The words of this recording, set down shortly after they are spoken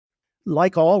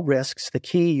like all risks, the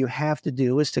key you have to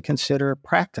do is to consider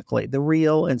practically the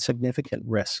real and significant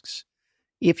risks.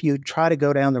 If you try to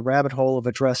go down the rabbit hole of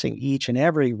addressing each and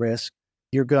every risk,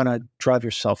 you're going to drive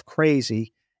yourself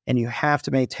crazy, and you have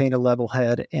to maintain a level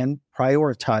head and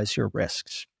prioritize your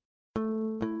risks.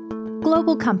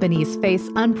 Global companies face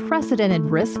unprecedented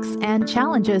risks and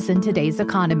challenges in today's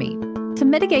economy. To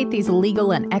mitigate these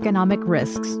legal and economic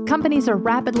risks, companies are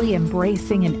rapidly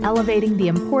embracing and elevating the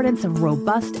importance of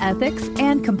robust ethics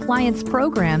and compliance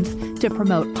programs to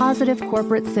promote positive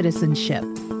corporate citizenship.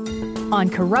 On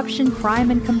Corruption,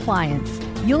 Crime, and Compliance,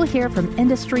 you'll hear from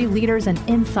industry leaders and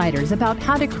insiders about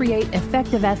how to create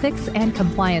effective ethics and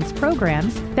compliance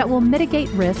programs that will mitigate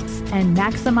risks and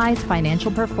maximize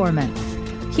financial performance.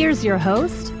 Here's your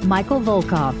host, Michael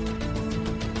Volkov.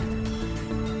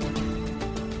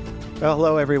 Well,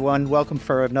 hello, everyone. Welcome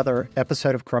for another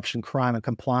episode of Corruption, Crime, and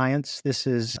Compliance. This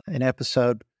is an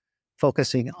episode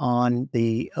focusing on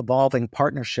the evolving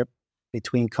partnership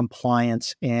between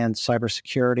compliance and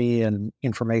cybersecurity and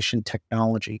information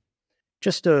technology.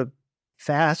 Just a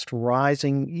fast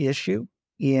rising issue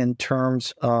in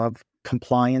terms of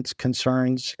compliance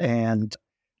concerns and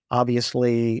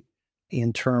obviously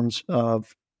in terms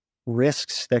of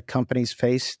risks that companies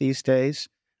face these days.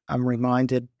 I'm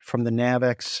reminded from the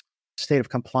NAVEX State of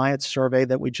Compliance survey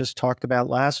that we just talked about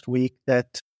last week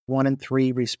that 1 in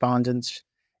 3 respondents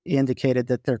indicated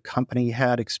that their company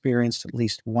had experienced at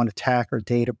least one attack or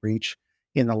data breach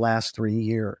in the last 3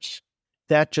 years.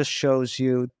 That just shows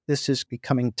you this is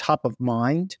becoming top of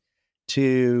mind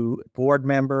to board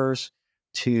members,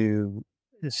 to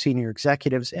senior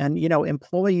executives, and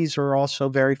employees are also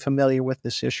very familiar with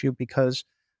this issue because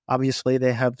obviously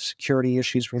they have security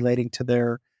issues relating to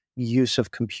their use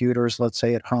of computers, let's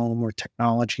say at home, or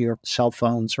technology or cell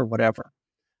phones or whatever.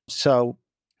 So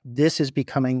this is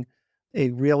becoming a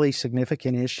really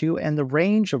significant issue. And the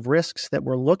range of risks that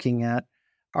we're looking at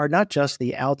are not just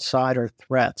the outsider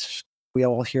threats. We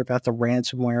all hear about the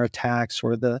ransomware attacks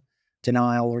or the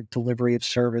denial or delivery of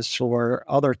service or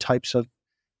other types of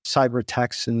cyber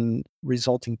attacks and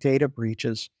resulting data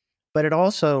breaches. But it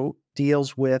also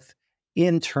deals with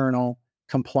internal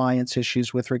compliance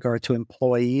issues with regard to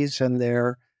employees and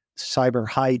their cyber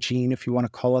hygiene, if you want to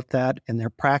call it that, and their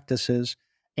practices,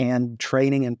 and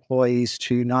training employees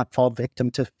to not fall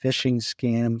victim to phishing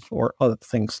scams or other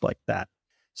things like that.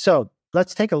 So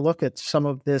let's take a look at some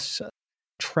of this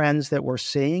trends that we're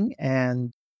seeing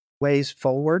and ways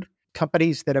forward.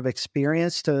 Companies that have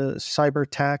experienced a cyber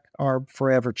attack are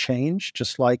forever changed,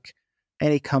 just like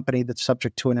any company that's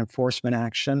subject to an enforcement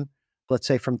action. Let's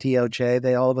say from DOJ,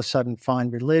 they all of a sudden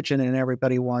find religion and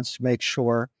everybody wants to make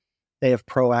sure they have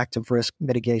proactive risk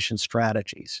mitigation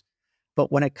strategies. But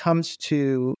when it comes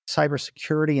to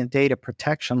cybersecurity and data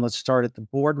protection, let's start at the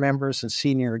board members and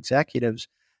senior executives.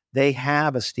 They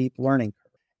have a steep learning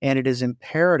curve, and it is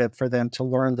imperative for them to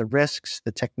learn the risks,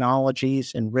 the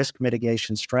technologies, and risk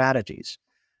mitigation strategies.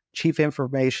 Chief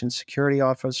Information Security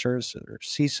Officers, or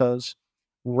CISOs,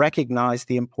 recognize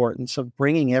the importance of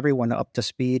bringing everyone up to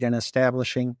speed and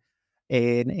establishing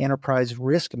an enterprise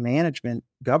risk management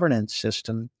governance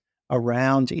system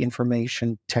around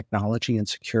information technology and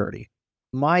security.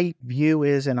 My view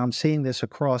is, and I'm seeing this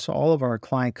across all of our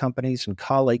client companies and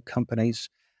colleague companies,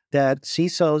 that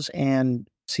CISOs and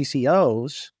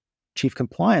CCOs, Chief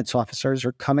Compliance Officers,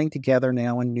 are coming together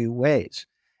now in new ways.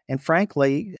 And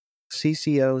frankly,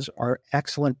 CCOs are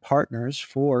excellent partners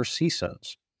for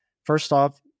CISOs. First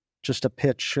off, just to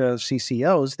pitch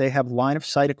CCOs, they have line of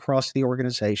sight across the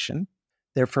organization.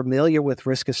 They're familiar with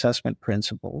risk assessment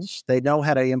principles. They know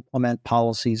how to implement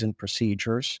policies and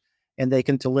procedures, and they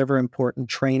can deliver important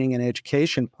training and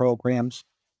education programs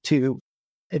to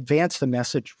advance the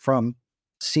message from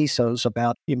CISOs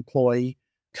about employee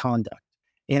conduct.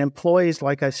 And employees,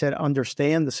 like I said,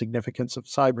 understand the significance of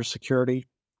cybersecurity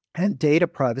and data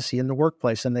privacy in the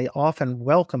workplace, and they often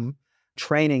welcome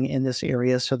training in this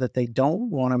area so that they don't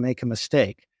want to make a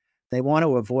mistake. They want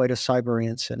to avoid a cyber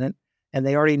incident, and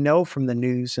they already know from the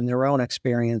news and their own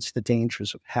experience the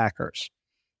dangers of hackers.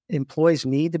 Employees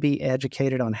need to be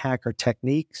educated on hacker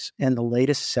techniques and the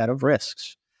latest set of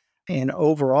risks. And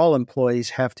overall, employees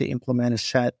have to implement a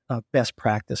set of best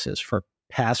practices for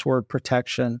password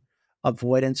protection,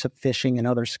 avoidance of phishing and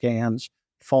other scams,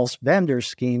 false vendor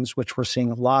schemes, which we're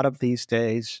seeing a lot of these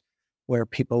days, where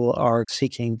people are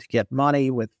seeking to get money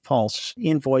with false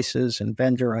invoices and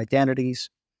vendor identities.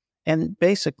 And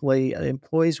basically,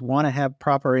 employees want to have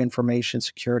proper information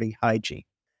security hygiene.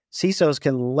 CISOs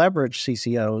can leverage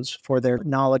CCOs for their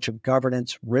knowledge of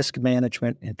governance, risk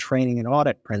management, and training and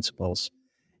audit principles.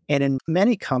 And in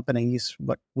many companies,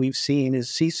 what we've seen is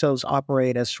CISOs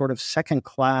operate as sort of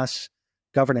second-class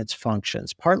governance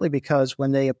functions, partly because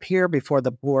when they appear before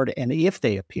the board, and if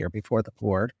they appear before the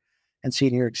board and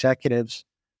senior executives,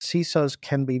 CISOs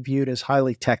can be viewed as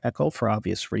highly technical for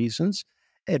obvious reasons.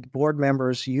 And board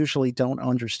members usually don't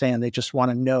understand. They just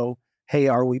want to know, hey,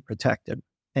 are we protected?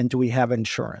 And do we have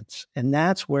insurance? And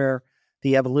that's where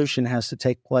the evolution has to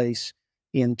take place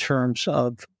in terms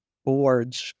of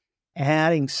boards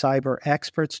adding cyber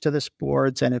experts to this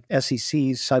boards. And if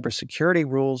SEC's cybersecurity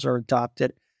rules are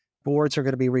adopted, boards are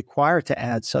going to be required to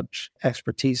add such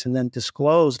expertise and then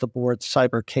disclose the board's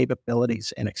cyber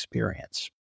capabilities and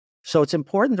experience. So it's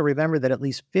important to remember that at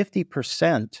least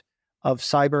 50% of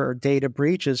cyber or data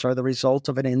breaches are the result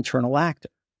of an internal actor,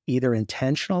 either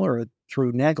intentional or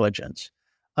through negligence.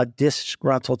 A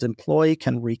disgruntled employee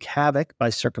can wreak havoc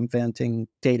by circumventing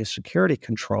data security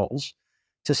controls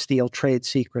to steal trade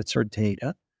secrets or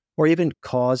data, or even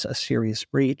cause a serious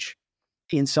breach.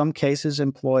 In some cases,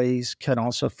 employees can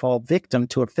also fall victim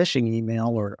to a phishing email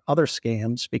or other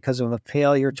scams because of a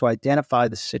failure to identify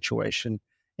the situation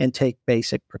and take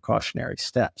basic precautionary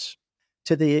steps.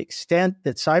 To the extent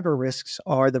that cyber risks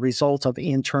are the result of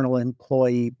internal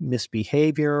employee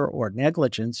misbehavior or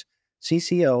negligence,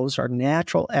 CCOs are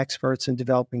natural experts in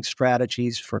developing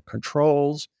strategies for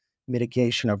controls,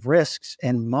 mitigation of risks,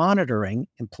 and monitoring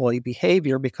employee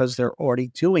behavior because they're already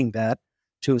doing that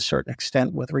to a certain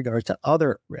extent with regard to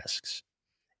other risks.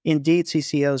 Indeed,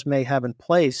 CCOs may have in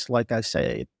place, like I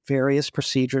say, various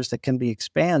procedures that can be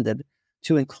expanded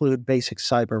to include basic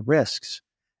cyber risks.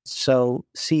 So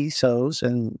CISOs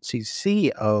and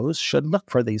CCOs should look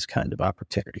for these kind of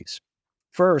opportunities.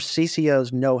 First,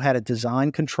 CCOs know how to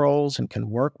design controls and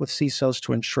can work with CISOs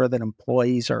to ensure that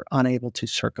employees are unable to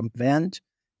circumvent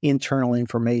internal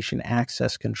information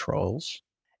access controls.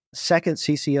 Second,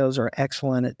 CCOs are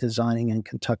excellent at designing and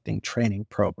conducting training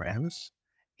programs.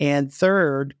 And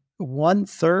third,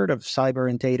 1/3 of cyber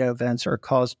and data events are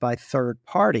caused by third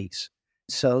parties.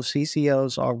 So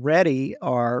CCOs already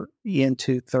are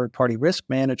into third-party risk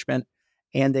management,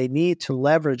 and they need to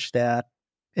leverage that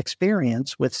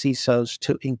experience with CISOs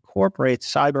to incorporate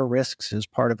cyber risks as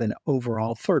part of an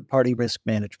overall third-party risk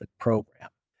management program.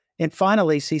 And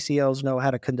finally, CCOs know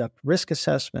how to conduct risk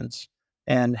assessments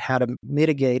and how to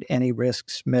mitigate any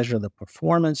risks, measure the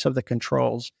performance of the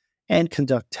controls, and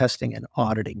conduct testing and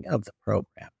auditing of the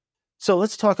program. So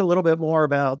let's talk a little bit more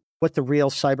about what the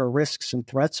real cyber risks and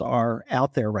threats are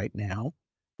out there right now.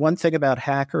 One thing about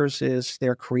hackers is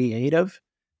they're creative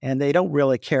and they don't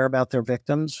really care about their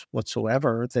victims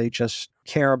whatsoever. They just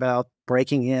care about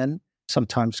breaking in,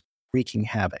 sometimes wreaking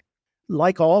havoc.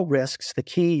 Like all risks, the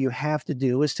key you have to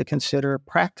do is to consider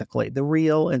practically the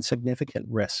real and significant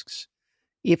risks.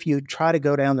 If you try to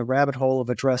go down the rabbit hole of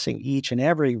addressing each and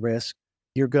every risk,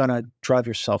 you're going to drive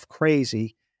yourself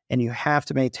crazy, and you have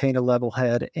to maintain a level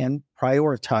head and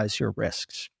prioritize your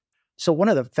risks. So one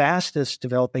of the fastest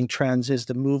developing trends is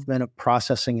the movement of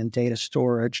processing and data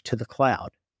storage to the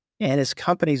cloud. And as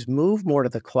companies move more to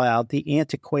the cloud, the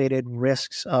antiquated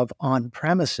risks of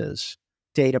on-premises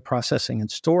data processing and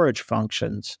storage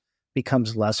functions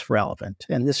becomes less relevant.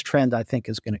 And this trend, I think,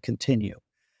 is going to continue.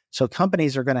 So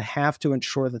companies are going to have to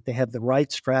ensure that they have the right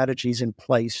strategies in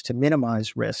place to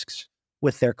minimize risks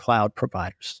with their cloud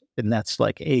providers. And that's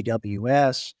like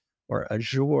AWS or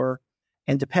Azure.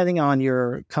 And depending on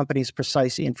your company's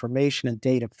precise information and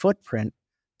data footprint,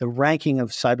 the ranking of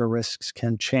cyber risks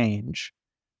can change.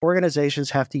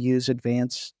 Organizations have to use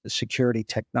advanced security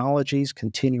technologies,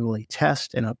 continually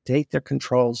test and update their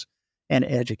controls, and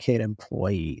educate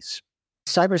employees.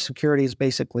 Cybersecurity is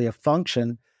basically a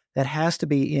function that has to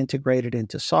be integrated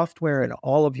into software in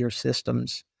all of your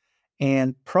systems,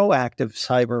 and proactive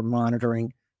cyber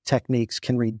monitoring techniques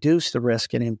can reduce the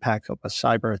risk and impact of a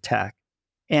cyber attack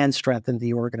and strengthen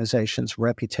the organization's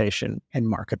reputation and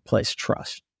marketplace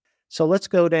trust. So let's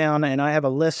go down, and I have a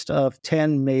list of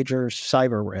 10 major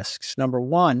cyber risks. Number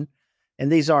one, and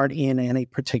these aren't in any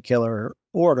particular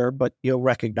order, but you'll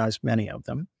recognize many of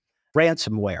them.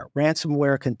 Ransomware.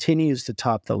 Ransomware continues to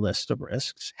top the list of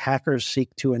risks. Hackers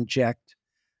seek to inject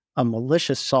a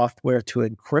malicious software to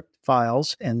encrypt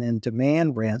files and then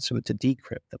demand ransom to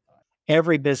decrypt them.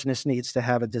 Every business needs to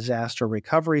have a disaster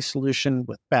recovery solution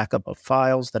with backup of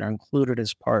files that are included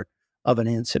as part of an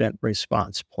incident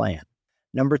response plan.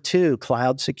 Number two,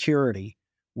 cloud security.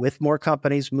 With more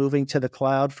companies moving to the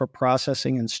cloud for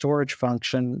processing and storage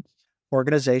functions,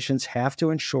 organizations have to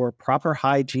ensure proper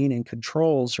hygiene and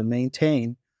controls are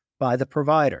maintained by the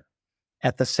provider.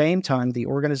 At the same time, the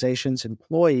organization's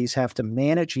employees have to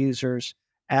manage users,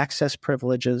 access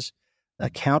privileges,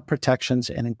 account protections,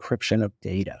 and encryption of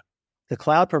data. The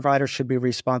cloud provider should be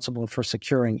responsible for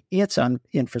securing its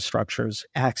infrastructure's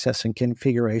access and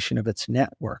configuration of its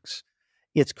networks.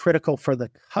 It's critical for the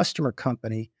customer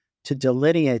company to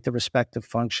delineate the respective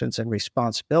functions and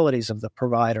responsibilities of the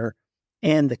provider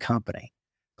and the company.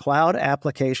 Cloud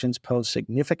applications pose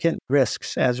significant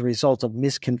risks as a result of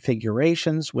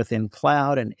misconfigurations within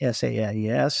cloud and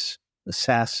SaaS, the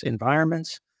SaaS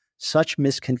environments. Such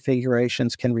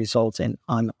misconfigurations can result in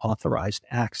unauthorized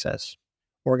access.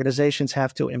 Organizations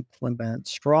have to implement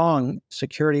strong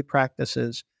security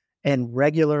practices and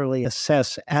regularly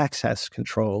assess access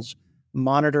controls,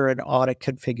 monitor and audit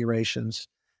configurations,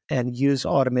 and use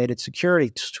automated security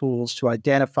tools to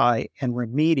identify and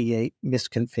remediate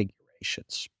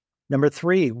misconfigurations. Number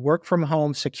 3, work from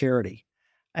home security.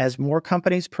 As more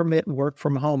companies permit work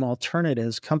from home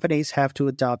alternatives, companies have to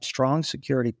adopt strong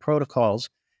security protocols,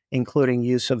 including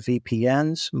use of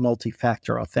VPNs,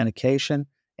 multifactor authentication,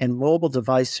 and mobile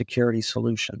device security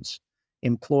solutions.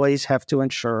 Employees have to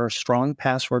ensure strong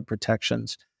password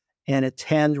protections and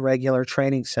attend regular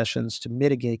training sessions to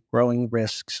mitigate growing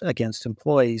risks against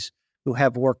employees who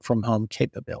have work-from-home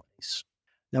capabilities.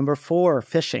 Number 4,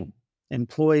 phishing.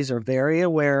 Employees are very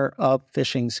aware of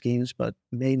phishing schemes, but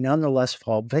may nonetheless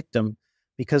fall victim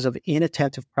because of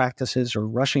inattentive practices or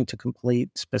rushing to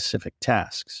complete specific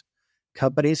tasks.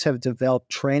 Companies have developed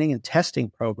training and testing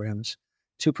programs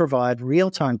to provide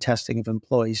real-time testing of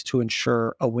employees to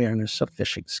ensure awareness of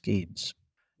phishing schemes.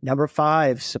 Number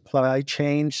 5, supply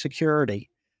chain security.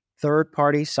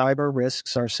 Third-party cyber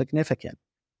risks are significant.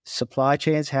 Supply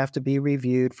chains have to be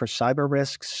reviewed for cyber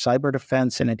risks, cyber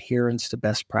defense, and adherence to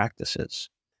best practices.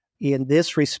 In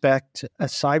this respect, a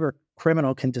cyber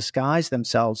criminal can disguise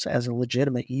themselves as a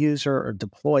legitimate user or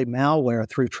deploy malware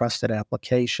through trusted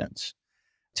applications.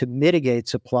 To mitigate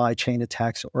supply chain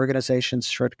attacks, organizations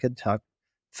should conduct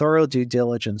thorough due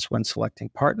diligence when selecting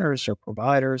partners or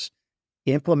providers,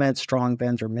 implement strong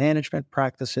vendor management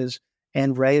practices,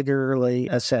 and regularly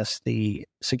assess the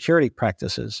security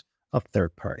practices of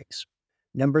third parties.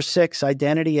 Number 6,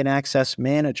 identity and access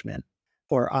management,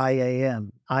 or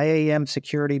IAM. IAM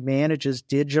security manages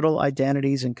digital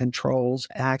identities and controls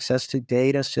access to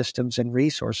data, systems, and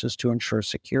resources to ensure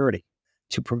security.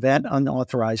 To prevent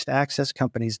unauthorized access,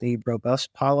 companies need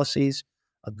robust policies,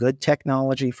 a good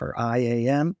technology for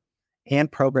IAM,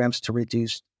 and programs to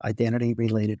reduce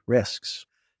identity-related risks.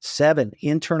 7,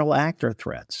 internal actor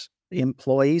threats.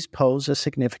 Employees pose a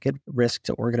significant risk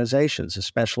to organizations,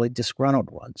 especially disgruntled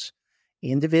ones.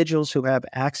 Individuals who have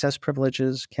access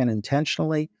privileges can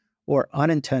intentionally or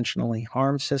unintentionally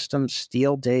harm systems,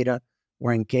 steal data,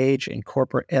 or engage in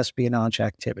corporate espionage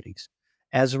activities.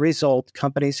 As a result,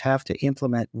 companies have to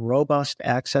implement robust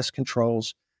access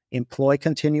controls, employ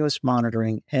continuous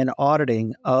monitoring and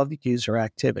auditing of user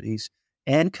activities,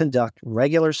 and conduct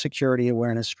regular security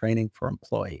awareness training for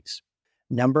employees.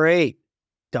 Number 8,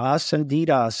 DOS and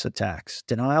DDoS attacks.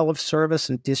 Denial of service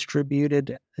and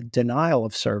distributed denial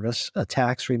of service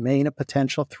attacks remain a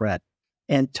potential threat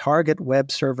and target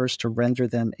web servers to render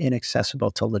them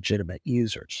inaccessible to legitimate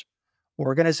users.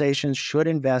 Organizations should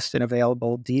invest in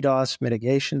available DDoS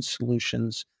mitigation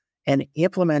solutions and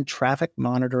implement traffic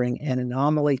monitoring and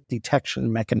anomaly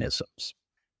detection mechanisms.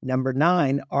 Number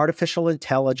 9, artificial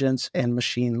intelligence and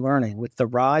machine learning. With the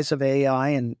rise of AI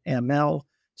and ML,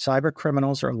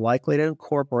 cybercriminals are likely to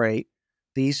incorporate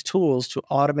these tools to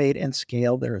automate and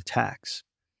scale their attacks.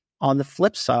 On the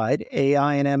flip side,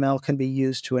 AI and ML can be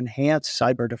used to enhance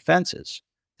cyber defenses.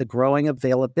 The growing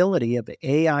availability of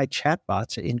AI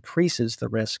chatbots increases the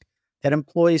risk that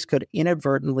employees could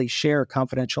inadvertently share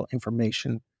confidential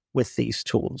information with these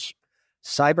tools.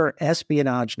 Cyber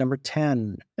espionage, number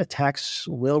 10, attacks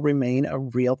will remain a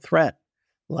real threat.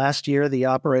 Last year, the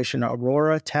Operation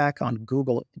Aurora attack on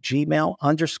Google Gmail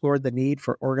underscored the need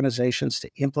for organizations to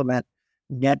implement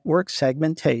network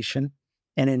segmentation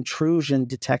and intrusion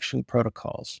detection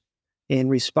protocols. In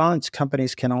response,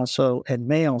 companies can also and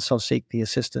may also seek the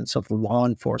assistance of law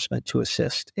enforcement to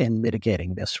assist in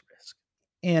mitigating this risk.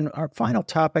 And our final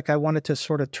topic, I wanted to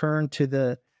sort of turn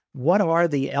to what are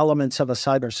the elements of a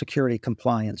cybersecurity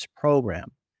compliance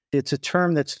program? It's a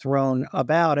term that's thrown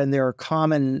about, and there are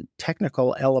common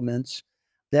technical elements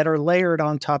that are layered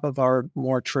on top of our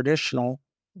more traditional,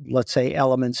 let's say,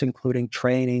 elements, including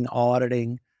training,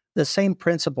 auditing. The same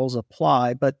principles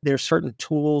apply, but there's certain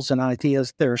tools and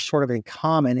ideas that are sort of in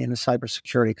common in a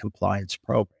cybersecurity compliance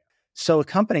program. So a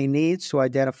company needs to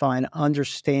identify and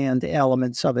understand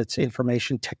elements of its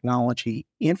information technology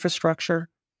infrastructure,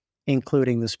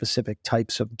 including the specific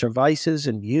types of devices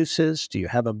and uses. Do you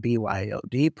have a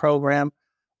BYOD program?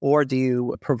 or do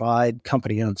you provide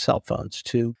company-owned cell phones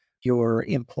to your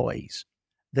employees?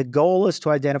 The goal is to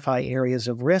identify areas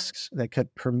of risks that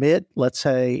could permit, let's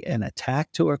say, an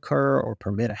attack to occur or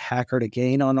permit a hacker to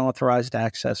gain unauthorized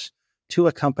access to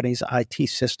a company's IT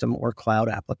system or cloud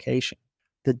application.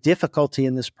 The difficulty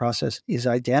in this process is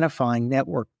identifying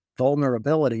network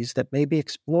vulnerabilities that may be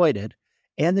exploited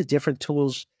and the different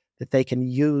tools that they can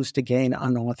use to gain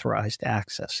unauthorized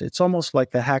access. It's almost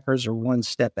like the hackers are one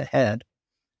step ahead,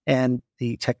 and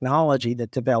the technology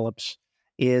that develops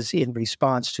is in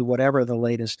response to whatever the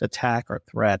latest attack or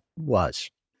threat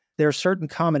was. There are certain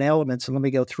common elements, and let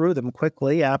me go through them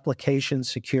quickly. Application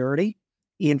security,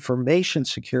 information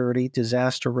security,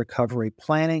 disaster recovery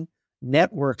planning,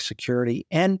 network security,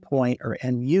 endpoint or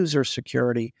end user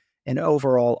security, and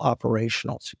overall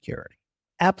operational security.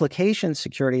 Application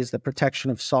security is the protection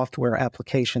of software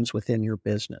applications within your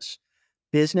business.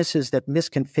 Businesses that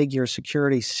misconfigure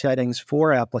security settings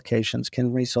for applications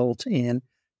can result in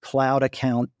cloud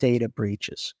account data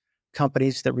breaches.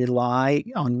 Companies that rely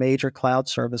on major cloud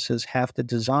services have to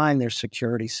design their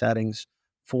security settings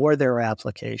for their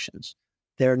applications.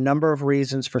 There are a number of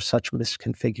reasons for such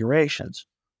misconfigurations.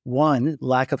 One,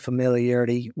 lack of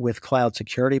familiarity with cloud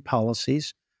security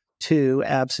policies. Two,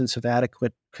 absence of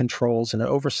adequate controls and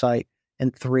oversight.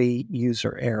 And three,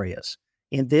 user areas.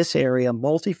 In this area,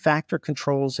 multifactor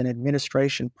controls and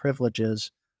administration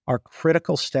privileges are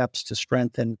critical steps to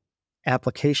strengthen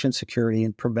application security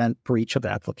and prevent breach of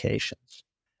applications.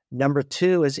 Number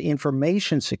two is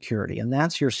information security, and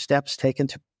that's your steps taken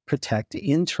to protect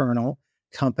internal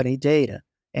company data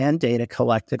and data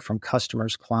collected from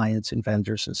customers, clients, and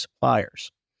vendors and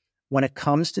suppliers. When it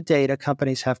comes to data,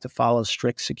 companies have to follow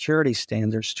strict security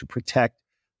standards to protect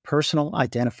personal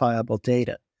identifiable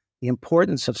data. The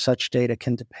importance of such data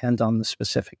can depend on the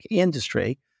specific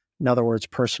industry. In other words,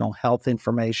 personal health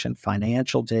information,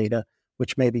 financial data,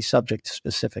 which may be subject to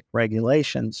specific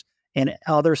regulations, and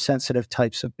other sensitive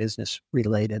types of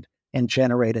business-related and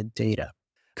generated data.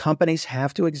 Companies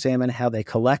have to examine how they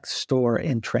collect, store,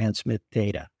 and transmit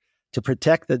data. To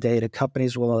protect the data,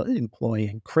 companies will employ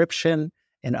encryption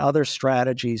and other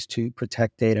strategies to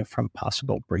protect data from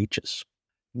possible breaches.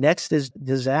 Next is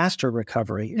disaster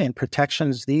recovery and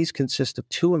protections. These consist of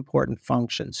two important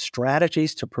functions: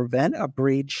 strategies to prevent a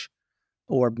breach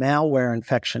or malware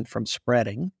infection from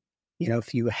spreading.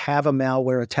 If you have a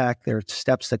malware attack, there are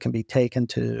steps that can be taken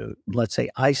to, let's say,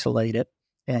 isolate it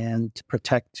and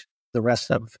protect the rest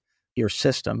of your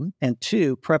system. And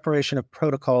two, preparation of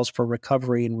protocols for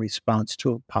recovery in response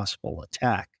to a possible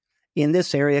attack. In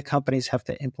this area, companies have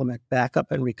to implement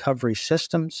backup and recovery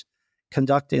systems,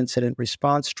 conduct incident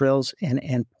response drills, and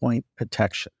endpoint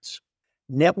protections.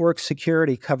 Network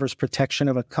security covers protection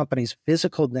of a company's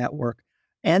physical network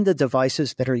and the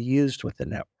devices that are used with the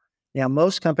network. Now,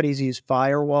 most companies use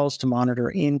firewalls to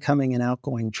monitor incoming and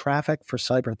outgoing traffic for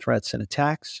cyber threats and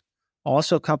attacks.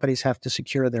 Also, companies have to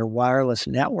secure their wireless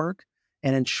network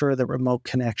and ensure that remote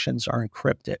connections are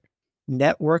encrypted.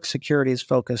 Network security is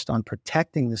focused on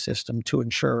protecting the system to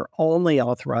ensure only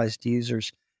authorized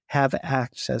users have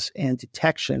access and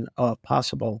detection of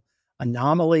possible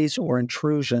anomalies or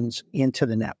intrusions into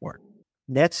the network.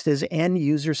 Next is end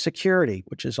user security,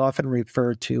 which is often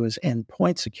referred to as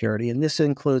endpoint security, and this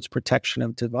includes protection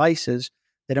of devices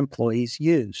that employees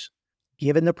use.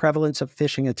 Given the prevalence of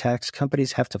phishing attacks,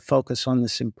 companies have to focus on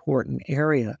this important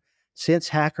area since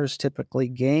hackers typically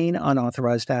gain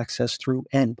unauthorized access through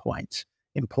endpoints,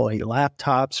 employee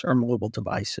laptops, or mobile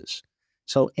devices.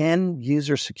 So end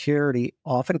user security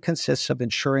often consists of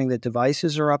ensuring that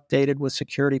devices are updated with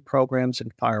security programs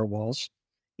and firewalls,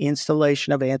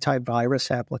 installation of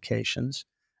antivirus applications,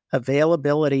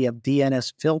 availability of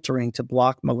DNS filtering to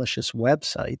block malicious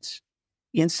websites,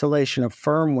 installation of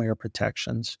firmware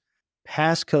protections,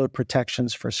 passcode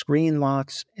protections for screen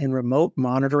locks, and remote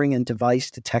monitoring and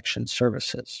device detection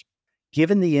services.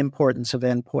 Given the importance of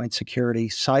endpoint security,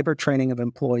 cyber training of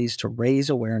employees to raise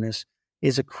awareness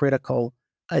is a critical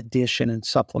addition and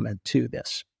supplement to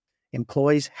this.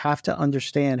 Employees have to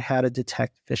understand how to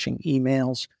detect phishing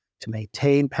emails, to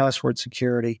maintain password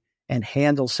security, and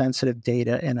handle sensitive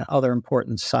data and other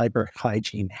important cyber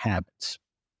hygiene habits.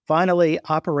 Finally,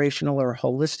 operational or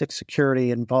holistic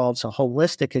security involves a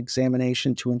holistic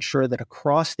examination to ensure that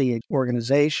across the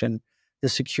organization, the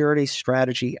security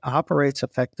strategy operates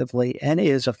effectively and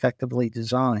is effectively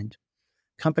designed.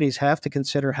 Companies have to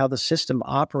consider how the system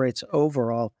operates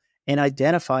overall and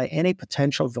identify any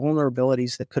potential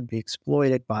vulnerabilities that could be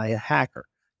exploited by a hacker.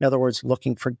 In other words,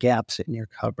 looking for gaps in your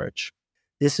coverage.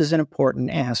 This is an important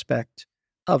aspect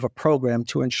of a program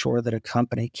to ensure that a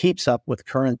company keeps up with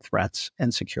current threats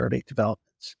and security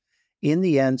developments. In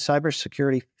the end,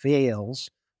 cybersecurity fails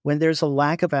when there's a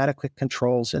lack of adequate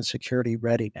controls and security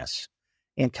readiness.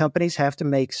 And companies have to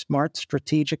make smart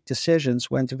strategic decisions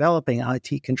when developing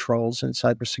IT controls and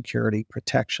cybersecurity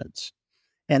protections.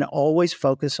 And always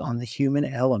focus on the human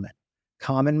element,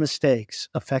 common mistakes,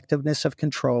 effectiveness of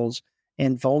controls,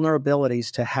 and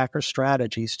vulnerabilities to hacker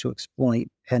strategies to exploit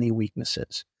any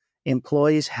weaknesses.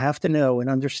 Employees have to know and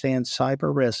understand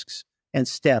cyber risks and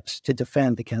steps to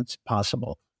defend against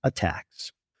possible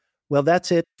attacks. Well,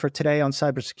 that's it for today on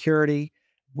cybersecurity.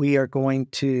 We are going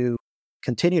to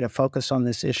continue to focus on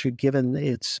this issue given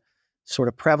its sort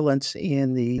of prevalence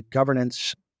in the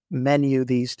governance menu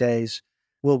these days.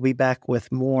 We'll be back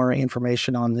with more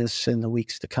information on this in the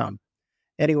weeks to come.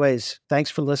 Anyways, thanks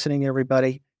for listening,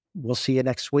 everybody. We'll see you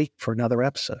next week for another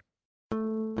episode.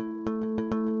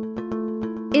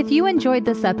 If you enjoyed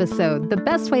this episode, the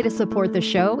best way to support the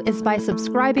show is by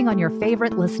subscribing on your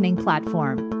favorite listening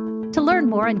platform. To learn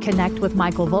more and connect with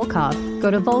Michael Volkov,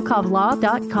 go to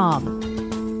volkovlaw.com.